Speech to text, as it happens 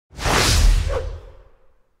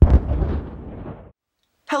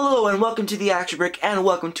Hello and welcome to the Action Brick and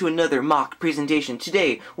welcome to another mock presentation.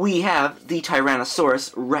 Today we have the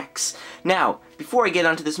Tyrannosaurus Rex. Now, before I get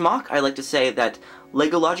onto this mock, I'd like to say that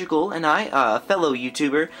LegoLogical and I, a fellow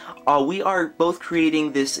YouTuber, we are both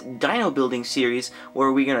creating this dino building series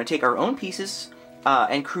where we're going to take our own pieces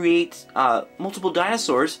and create multiple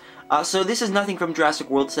dinosaurs. So this is nothing from Jurassic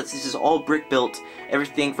World, since this is all brick built,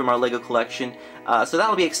 everything from our Lego collection. So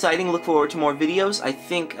that'll be exciting. Look forward to more videos. I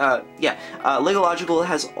think, LegoLogical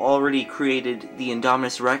has already created the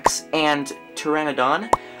Indominus Rex and Pteranadon.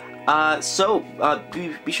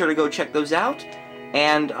 Be sure to go check those out,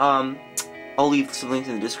 and I'll leave some links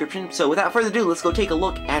in the description. So without further ado, let's go take a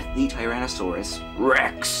look at the Tyrannosaurus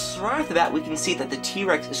Rex. Right off the bat, we can see that the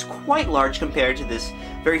T-Rex is quite large compared to this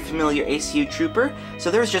very familiar ACU trooper.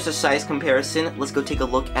 So there's just a size comparison. Let's go take a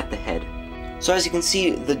look at the head. So as you can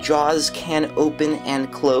see, the jaws can open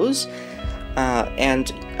and close,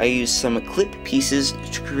 and I used some clip pieces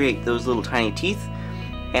to create those little tiny teeth.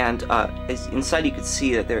 And as inside, you can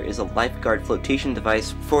see that there is a lifeguard flotation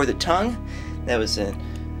device for the tongue. That was a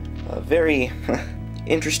very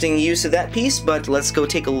interesting use of that piece, but let's go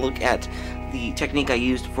take a look at the technique I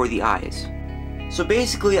used for the eyes. So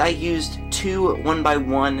basically, I used two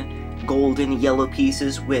 1x1 golden yellow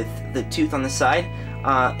pieces with the tooth on the side,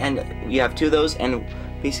 and you have two of those, and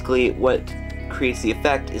basically what creates the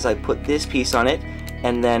effect is I put this piece on it,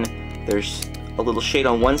 and then there's a little shade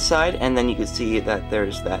on one side, and then you can see that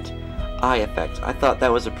there's that eye effect. I thought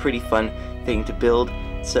that was a pretty fun thing to build.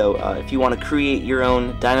 So if you want to create your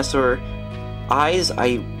own dinosaur eyes,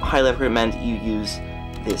 I highly recommend you use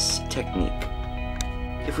this technique.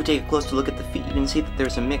 If we take a closer look at the feet, you can see that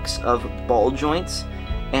there's a mix of ball joints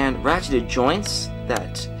and ratcheted joints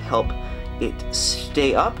that help it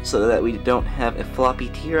stay up so that we don't have a floppy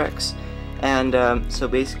T-Rex. And so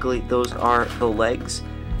basically those are the legs.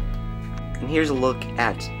 And here's a look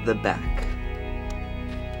at the back.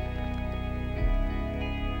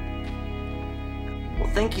 Well,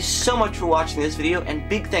 thank you so much for watching this video, and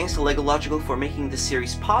big thanks to LegoLogical for making this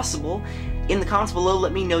series possible. In the comments below,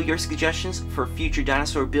 let me know your suggestions for future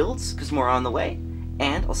dinosaur builds, because more are on the way.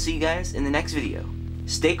 And I'll see you guys in the next video.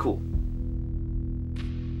 Stay cool.